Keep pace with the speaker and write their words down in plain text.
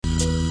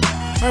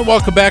All right,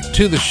 welcome back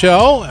to the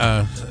show.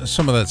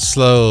 Some of that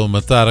slow,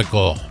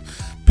 methodical,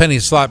 penny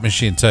slot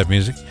machine type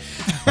music.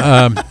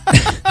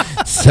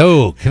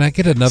 So, can I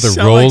get another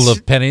roll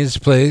of pennies,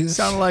 please?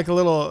 Sounded like a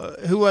little.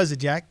 Who was it,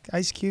 Jack?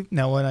 Ice Cube?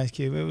 No, what Ice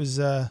Cube? It was.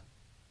 I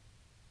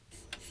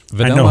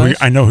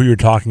know who you're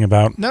talking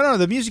about. No,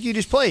 the music you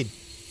just played.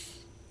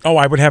 Oh,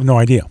 I would have no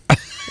idea.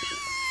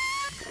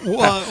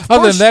 Well,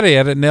 other than that, he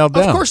had it nailed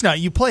down. Of course not.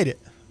 You played it.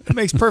 It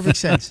makes perfect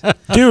sense.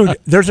 Dude,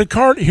 there's a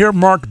card here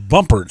marked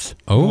bumpers.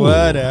 Oh,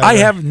 whatever. I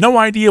have no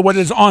idea what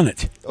is on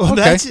it. Well,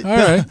 okay. that's it. All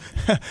right.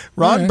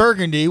 Ron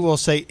Burgundy will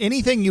say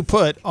anything you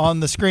put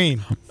on the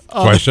screen.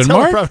 Question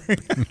mark?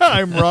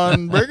 I'm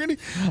Ron Burgundy.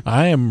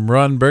 I am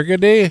Ron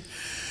Burgundy.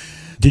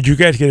 Did you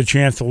guys get a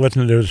chance to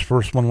listen to his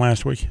first one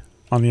last week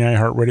on the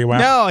iHeartRadio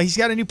app? No, he's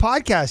got a new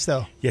podcast,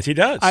 though. Yes, he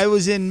does. I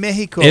was in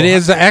Mexico. It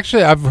is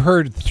actually, I've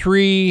heard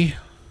three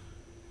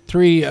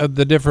of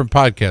the different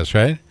podcasts,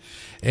 right?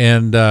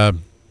 And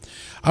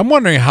I'm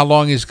wondering how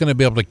long he's going to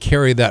be able to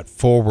carry that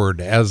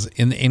forward as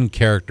in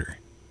character.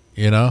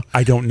 You know,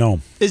 I don't know.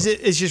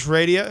 It's just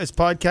radio. It's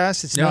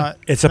podcast. It's not.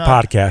 It's a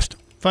podcast.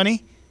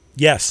 Funny.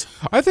 Yes,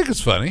 I think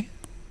it's funny,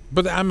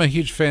 but I'm a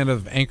huge fan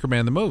of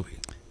Anchorman the movie.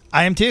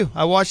 I am too.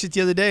 I watched it the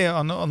other day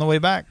on the way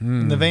back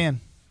in the van.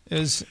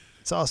 It's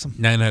awesome.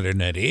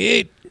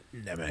 998,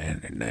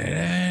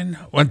 999,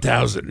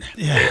 1,000.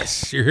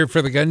 Yes, you're here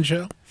for the gun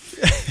show.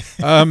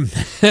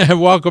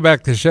 Welcome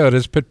back to the show. It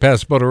is Pit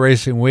Pass Motor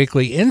Racing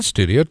Weekly in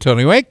studio.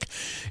 Tony Wake,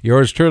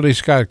 yours truly,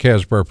 Scott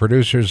Casper.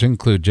 Producers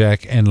include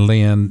Jack and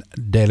Leon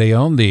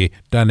DeLeon, the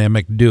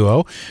dynamic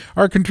duo.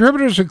 Our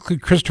contributors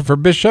include Christopher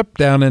Bishop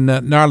down in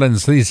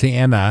Narlands,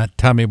 Louisiana,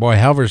 Tommy Boy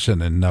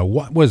Halverson in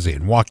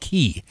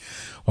Waukee,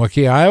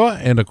 Iowa,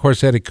 and of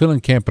course Eddie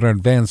Kuhlenkamp in our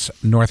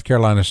Advanced North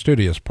Carolina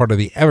studios, part of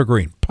the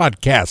Evergreen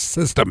Podcast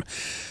System.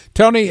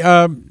 Tony,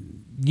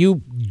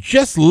 you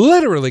just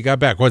literally got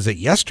back. Was it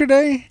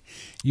yesterday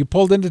you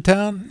pulled into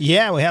town?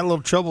 Yeah, we had a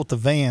little trouble with the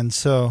van.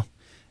 So,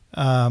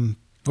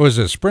 was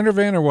it a Sprinter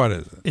van or what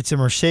is it? It's a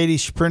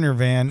Mercedes Sprinter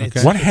van.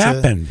 Okay. What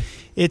happened?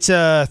 It's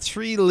a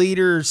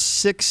 3-liter,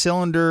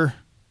 6-cylinder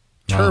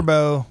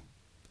turbo.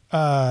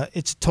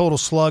 It's a total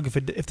slug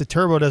if the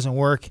turbo doesn't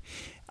work.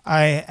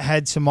 I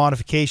had some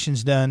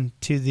modifications done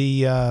to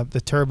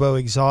the turbo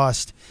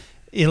exhaust,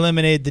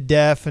 eliminated the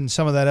def and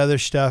some of that other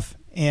stuff.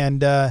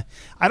 And I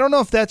don't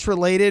know if that's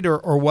related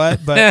or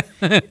what, but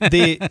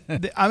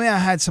I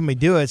had somebody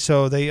do it,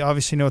 so they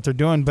obviously know what they're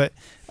doing. But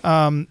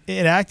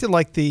it acted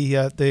like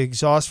the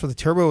exhaust for the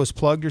turbo was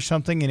plugged or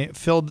something, and it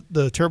filled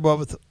the turbo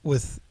up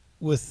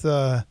with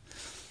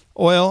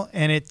oil,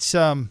 and it's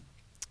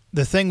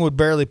the thing would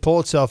barely pull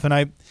itself.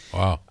 And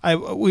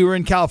we were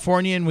in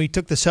California, and we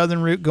took the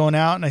southern route going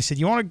out, and I said,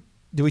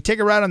 do we take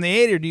a ride on the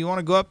 8, or do you want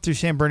to go up through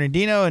San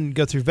Bernardino and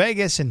go through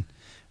Vegas? And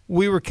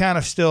we were kind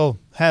of still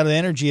had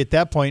energy at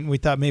that point, and we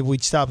thought maybe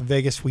we'd stop in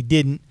Vegas. We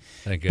didn't.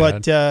 Thank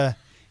God.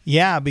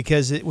 But,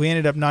 because we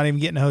ended up not even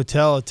getting a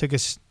hotel. It took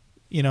us,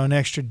 an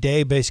extra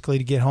day basically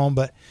to get home.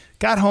 But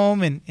got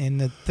home, and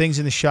the thing's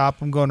in the shop.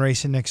 I'm going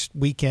racing next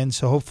weekend,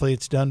 so hopefully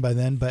it's done by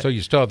then. But so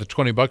you still have the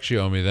 $20 you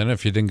owe me then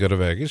if you didn't go to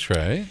Vegas,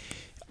 right?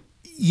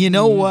 You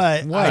know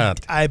what?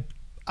 What? I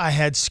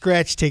had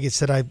scratch tickets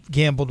that I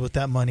gambled with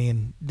that money,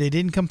 and they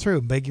didn't come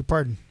through. Beg your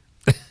pardon.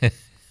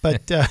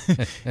 But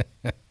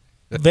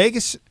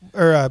Vegas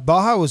or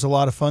Baja was a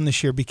lot of fun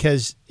this year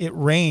because it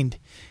rained,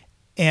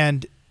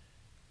 and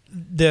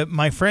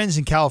my friends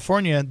in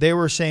California, they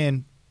were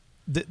saying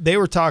they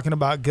were talking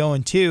about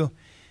going too,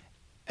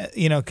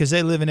 because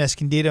they live in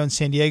Escondido and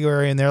San Diego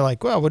area, and they're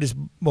like, well,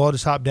 we'll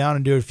just hop down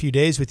and do it a few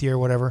days with you or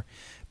whatever.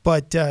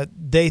 But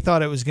they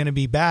thought it was going to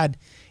be bad.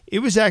 It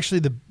was actually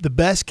the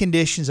best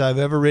conditions I've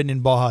ever ridden in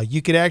Baja.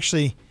 You could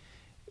actually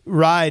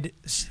ride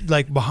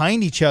like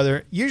behind each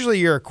other. Usually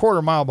you're a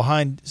quarter mile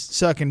behind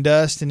sucking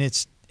dust, and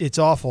it's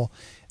awful.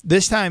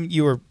 This time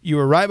you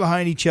were right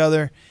behind each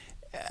other.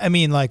 I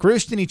mean, like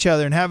roosting each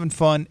other and having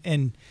fun.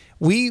 And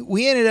we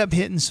ended up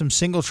hitting some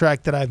single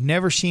track that I've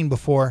never seen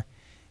before.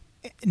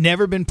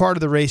 Never been part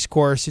of the race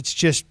course. It's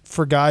just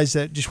for guys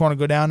that just want to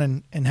go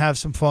down and have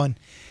some fun.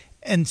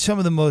 And some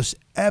of the most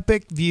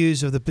epic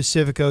views of the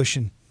Pacific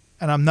Ocean.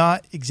 And I'm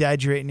not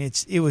exaggerating.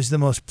 It was the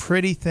most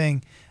pretty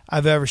thing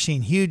I've ever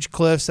seen. Huge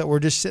cliffs that were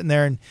just sitting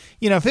there. And,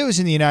 if it was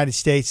in the United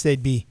States,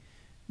 they'd be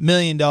 $1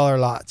 million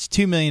lots,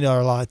 $2 million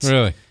lots.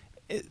 Really?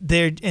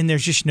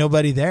 There's just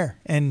nobody there.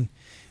 And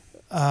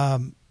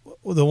the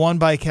one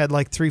bike had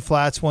like 3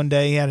 flats one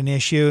day. He had an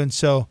issue. And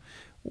so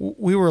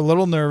we were a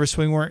little nervous.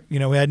 We weren't, we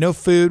had no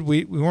food.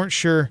 We weren't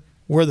sure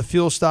where the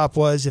fuel stop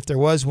was, if there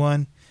was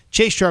one.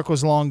 Chase truck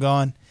was long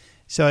gone.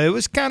 So it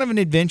was kind of an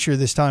adventure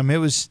this time. It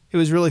was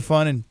really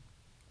fun. And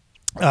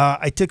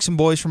I took some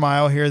boys from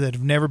Iowa here that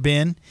have never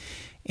been,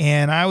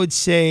 and I would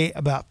say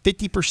about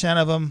 50%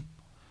 of them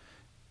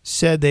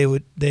said they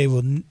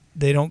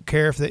don't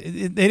care if they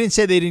didn't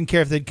say they didn't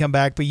care if they'd come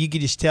back, but you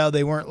could just tell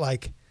they weren't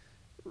like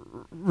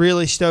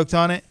really stoked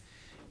on it.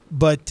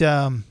 But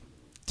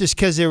just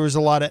because there was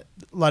a lot of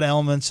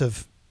elements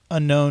of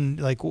unknown,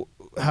 like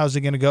how's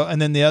it going to go?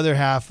 And then the other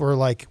half were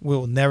like,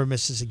 we'll never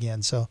miss this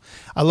again. So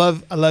I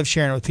love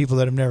sharing it with people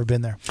that have never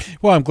been there.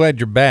 Well, I'm glad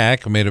you're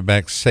back. I made it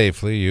back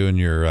safely, you and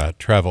your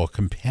travel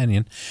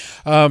companion.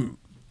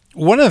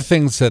 One of the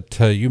things that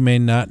you may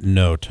not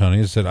know, Tony,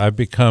 is that I've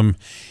become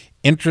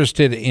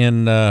interested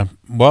in,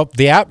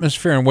 the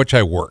atmosphere in which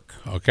I work,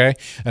 okay?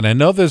 And I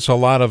know there's a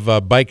lot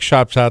of bike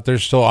shops out there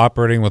still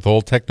operating with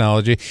old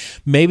technology.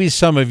 Maybe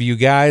some of you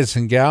guys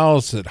and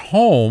gals at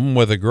home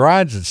with a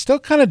garage that's still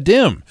kind of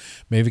dim.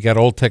 Maybe you got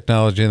old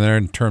technology in there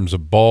in terms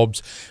of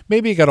bulbs.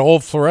 Maybe you got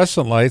old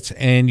fluorescent lights,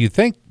 and you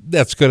think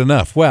that's good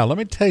enough. Well, let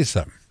me tell you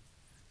something.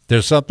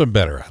 There's something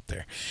better out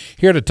there.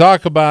 Here to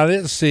talk about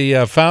it is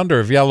the founder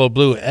of Yellow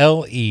Blue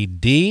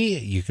LED.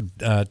 You can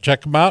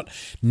check him out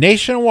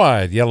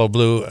nationwide,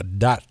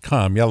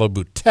 yellowblue.com,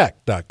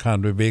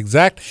 yellowbluetech.com to be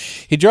exact.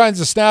 He joins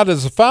us now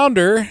as the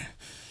founder,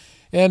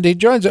 and he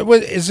joins us.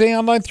 Is he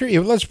on line 3?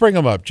 Let's bring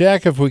him up.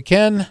 Jack, if we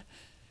can.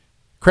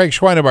 Craig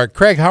Schwienebart.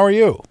 Craig, how are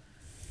you?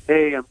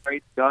 Hey, I'm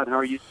great, Scott. How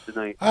are you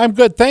tonight? I'm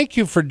good. Thank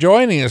you for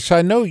joining us.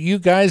 I know you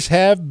guys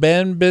have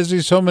been busy.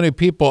 So many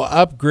people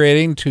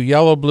upgrading to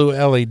Yellow Blue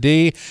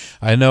LED.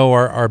 I know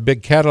our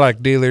big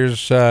Cadillac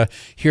dealers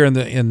here in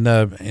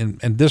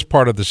this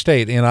part of the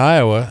state in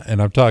Iowa,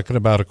 and I'm talking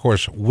about, of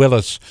course,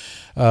 Willis.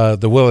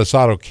 The Willis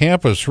Auto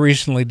Campus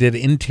recently did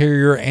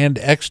interior and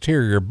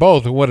exterior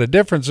both, and what a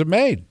difference it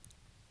made.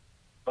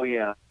 Oh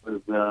yeah, we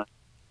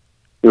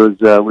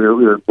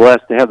were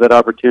blessed to have that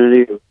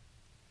opportunity.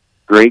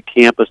 Great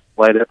campus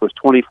to light up. It was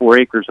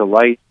 24 acres of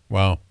light.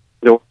 Wow.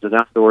 It was an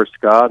outdoor,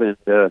 Scott, and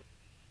they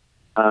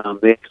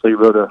actually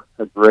wrote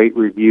a great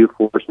review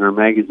for us in our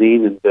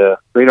magazine and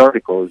great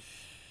articles.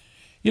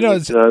 You know,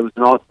 it was an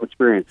awesome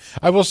experience.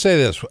 I will say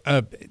this.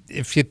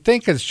 If you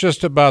think it's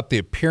just about the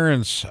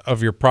appearance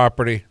of your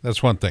property,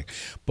 that's one thing.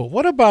 But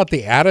what about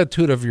the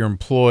attitude of your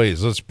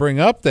employees? Let's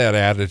bring up that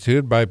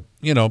attitude by,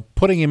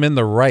 putting them in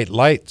the right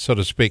light, so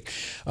to speak.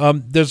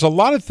 There's a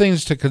lot of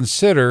things to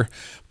consider,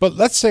 but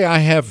let's say I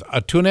have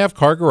a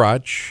 2.5-car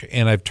garage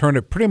and I've turned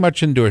it pretty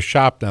much into a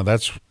shop now.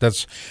 But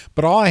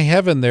all I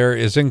have in there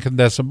is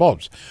incandescent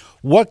bulbs.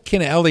 What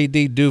can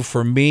LED do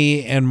for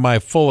me and my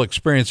full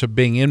experience of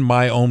being in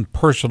my own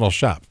personal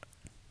shop?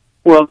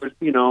 Well,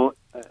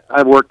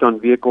 I've worked on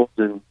vehicles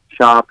and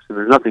shops, and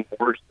there's nothing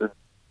worse than,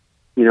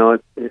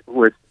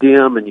 where it's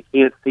dim and you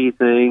can't see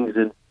things.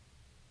 And,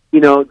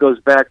 it goes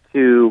back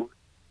to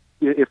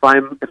if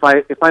I'm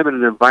in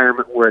an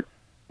environment where it's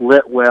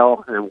lit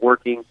well and I'm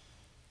working,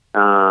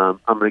 I'm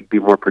going to be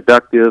more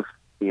productive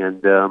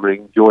and I'm going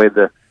to enjoy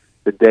the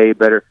day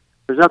better.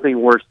 There's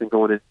nothing worse than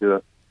going into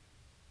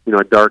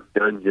a dark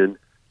dungeon.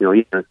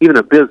 Even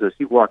a business.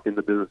 You've walked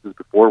into businesses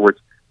before where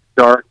it's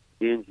dark,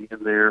 dingy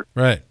in there.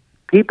 Right.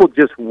 People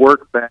just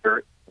work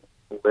better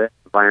in a lit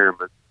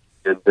environment.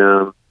 And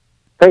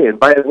hey, and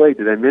by the way,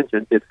 did I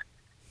mention it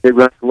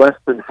runs less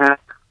than half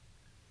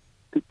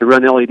to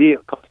run LED?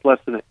 It costs less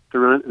than half to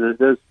run than it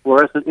does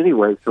fluorescent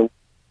anyway. So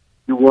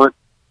you want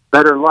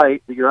better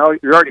light, but you're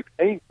already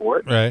paying for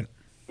it. Right.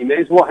 You may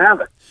as well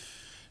have it.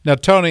 Now,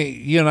 Tony,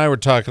 you and I were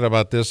talking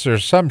about this.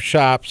 There's some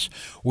shops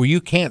where you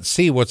can't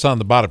see what's on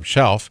the bottom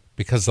shelf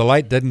because the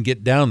light doesn't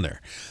get down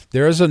there.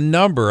 There is a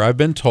number, I've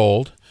been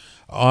told,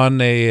 on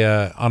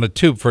a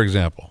tube, for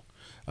example,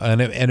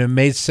 and it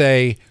may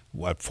say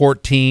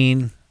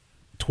 14,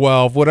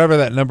 12, whatever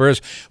that number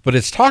is, but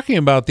it's talking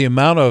about the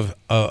amount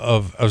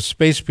of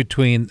space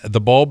between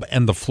the bulb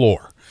and the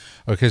floor.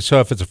 Okay, so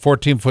if it's a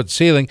 14-foot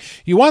ceiling,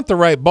 you want the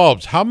right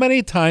bulbs. How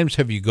many times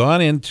have you gone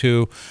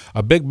into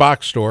a big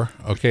box store,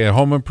 okay, a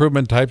home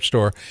improvement type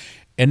store,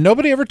 and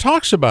nobody ever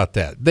talks about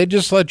that? They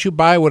just let you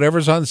buy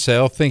whatever's on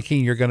sale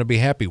thinking you're going to be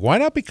happy. Why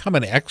not become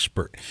an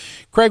expert?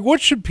 Craig,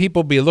 what should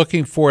people be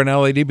looking for in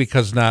LED?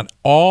 Because not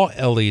all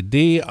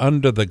LED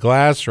under the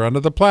glass or under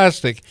the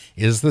plastic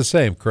is the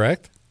same,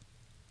 correct?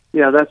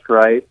 Yeah, that's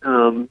right.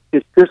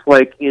 It's just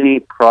like any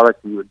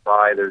product you would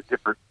buy. There's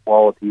different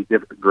qualities,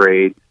 different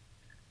grades.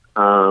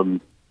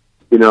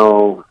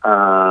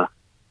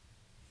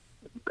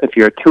 If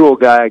you're a tool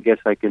guy, I guess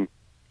you can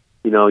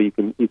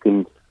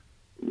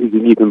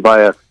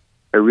buy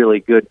a really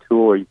good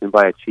tool, or you can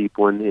buy a cheap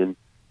one.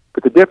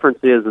 But the difference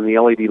is in the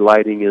LED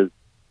lighting is,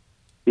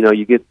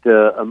 you get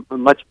a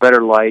much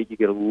better light. You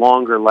get a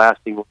longer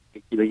lasting.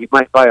 You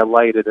might buy a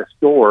light at a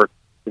store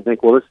and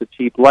think, well, this is a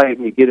cheap light,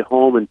 and you get it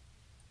home, and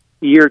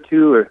a year or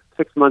 2 or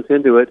 6 months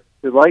into it,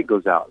 the light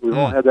goes out. We've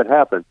all had that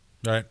happen.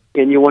 Right.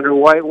 And you wonder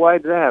why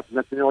did that happen?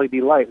 That's an LED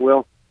light.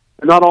 Well,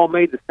 they're not all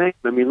made the same.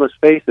 I mean, let's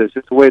face it, it's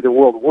just the way the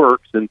world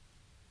works, and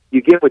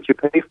you get what you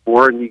pay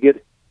for, and you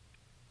get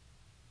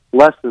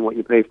less than what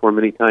you pay for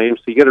many times.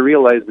 So you got to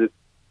realize that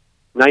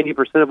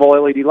 90% of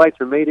all LED lights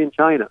are made in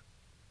China,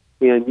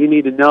 and you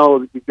need to know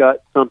that you've got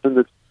something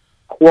that's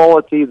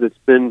quality, that's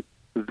been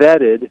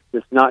vetted.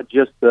 It's not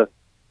just the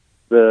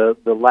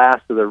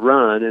last of the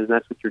run, and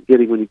that's what you're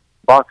getting when you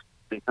box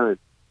it many times.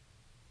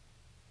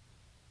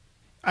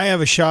 I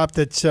have a shop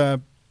that's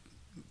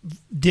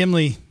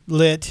dimly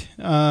lit.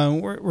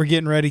 We're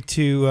getting ready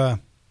to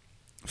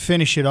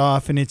finish it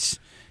off, and it's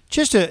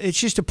it's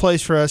just a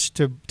place for us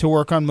to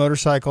work on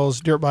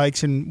motorcycles, dirt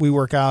bikes, and we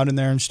work out in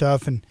there and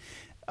stuff. And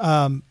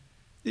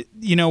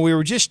we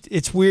were just,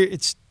 it's weird.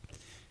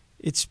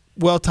 It's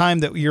well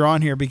timed that you're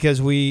on here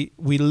because we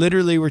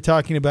literally were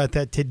talking about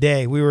that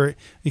today. We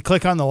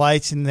click on the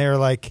lights and they're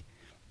like,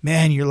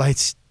 man, your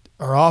lights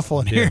are awful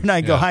in here. And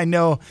I go, I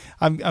know,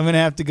 I'm going to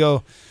have to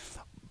go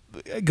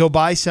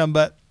buy some,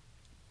 but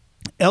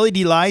LED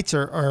lights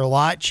are a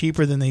lot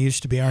cheaper than they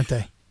used to be, aren't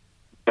they?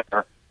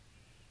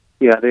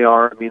 Yeah, they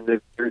are. I mean,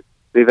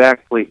 they've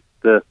actually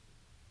they're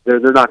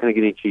not going to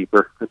get any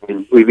cheaper. I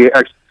mean, we've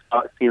actually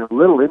seen a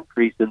little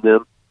increase in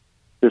them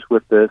just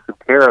with some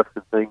tariffs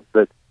and things,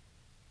 but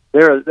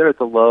they're at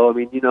the low. I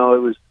mean, it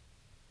was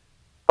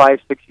 5-6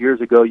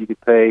 years ago you could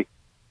pay,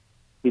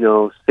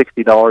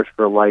 $60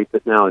 for a light,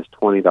 but now it's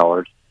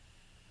 $20.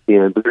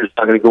 And but they're just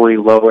not going to go any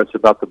lower. It's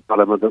about the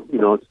bottom of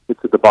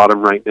it's at the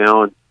bottom right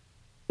now, and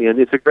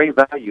it's a great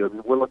value. I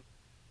mean, we're looking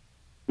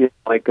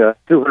like a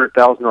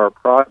 $200,000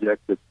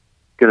 project that's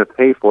going to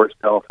pay for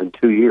itself in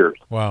 2 years.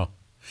 Wow!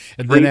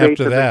 And then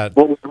after that,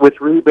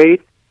 with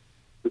rebates,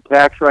 the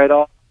tax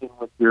write-off, and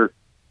with your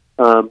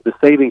the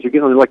savings you're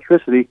getting on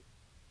electricity,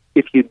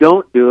 if you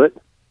don't do it,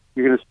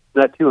 you're going to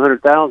spend that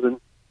 $200,000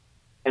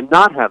 and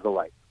not have the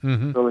light.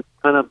 Mm-hmm. So it's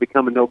kind of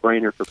become a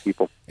no-brainer for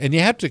people. And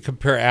you have to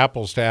compare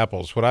apples to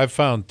apples. What I've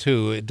found,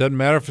 too, it doesn't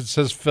matter if it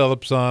says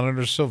Phillips on it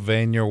or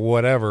Sylvania or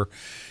whatever.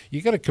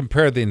 You got to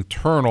compare the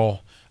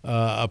internal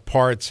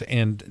parts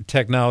and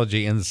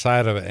technology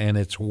inside of it, and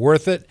it's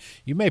worth it.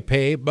 You may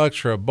pay $8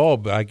 for a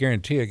bulb, but I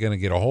guarantee you're going to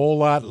get a whole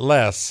lot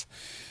less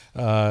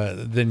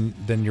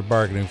than you're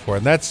bargaining for.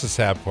 And that's the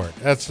sad part.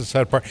 That's the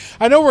sad part.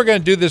 I know we're going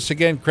to do this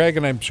again, Craig,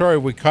 and I'm sorry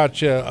we caught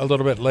you a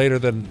little bit later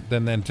than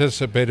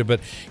anticipated,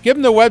 but give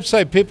them the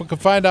website. People can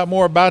find out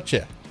more about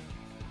you.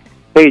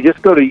 Hey,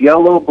 just go to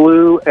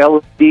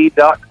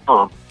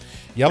yellowblueled.com.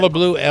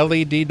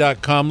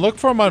 Yellowblueled.com. Look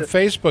for them on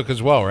Facebook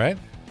as well, right?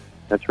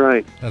 That's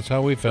right. That's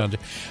how we found you.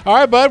 All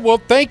right, bud. Well,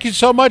 thank you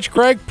so much,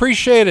 Craig.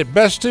 Appreciate it.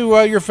 Best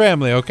to your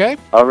family, okay?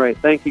 All right.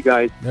 Thank you,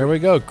 guys. There we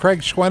go.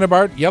 Craig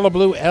Schwienebart, Yellow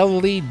Blue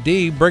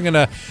LED, bringing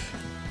a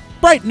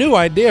bright new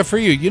idea for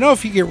you.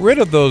 If you get rid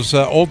of those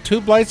old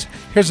tube lights,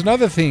 here's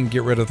another thing you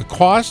get rid of: the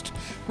cost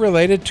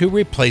related to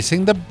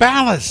replacing the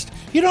ballast.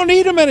 You don't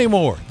need them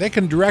anymore. They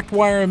can direct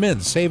wire them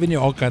in, saving you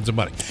all kinds of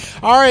money.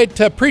 All right.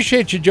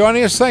 Appreciate you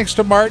joining us. Thanks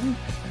to Martin.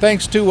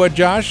 Thanks to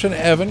Josh and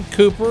Evan,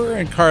 Cooper,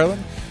 and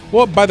Carlin.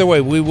 Well, by the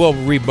way, we will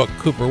rebook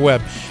Cooper Webb.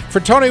 For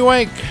Tony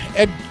Wank,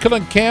 Ed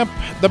Killenkamp,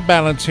 The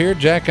Balance here,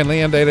 Jack and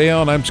Leanne De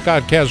Leon, I'm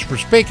Scott Casper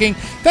speaking.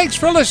 Thanks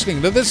for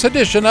listening to this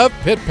edition of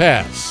Pit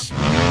Pass.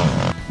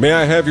 May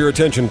I have your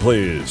attention,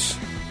 please?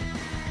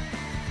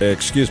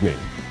 Excuse me.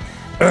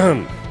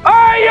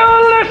 Are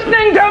you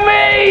listening to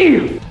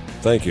me?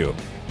 Thank you.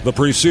 The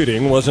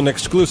preceding was an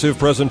exclusive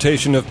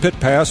presentation of Pit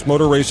Pass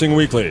Motor Racing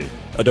Weekly,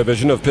 a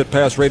division of Pit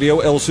Pass Radio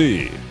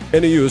LC.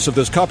 Any use of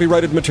this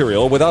copyrighted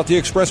material without the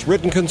express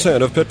written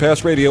consent of Pit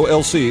Pass Radio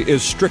LC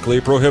is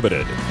strictly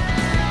prohibited.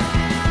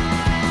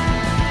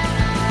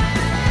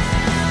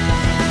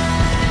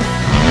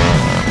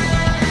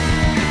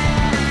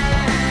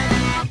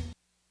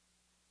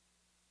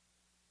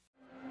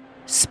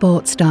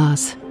 Sports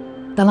stars.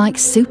 They're like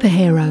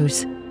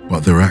superheroes.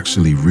 But they're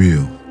actually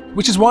real.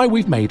 Which is why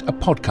we've made a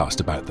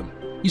podcast about them.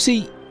 You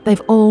see,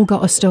 they've all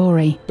got a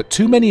story. But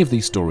too many of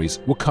these stories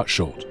were cut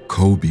short.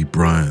 Kobe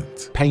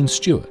Bryant, Payne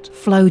Stewart,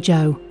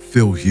 Flojo,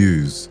 Phil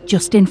Hughes,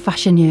 Justin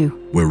Fashanu.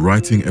 We're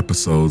writing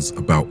episodes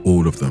about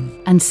all of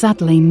them. And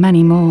sadly,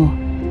 many more.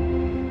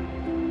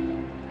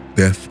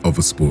 Death of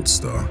a Sports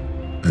Star,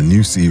 a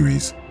new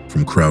series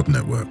from Crowd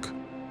Network.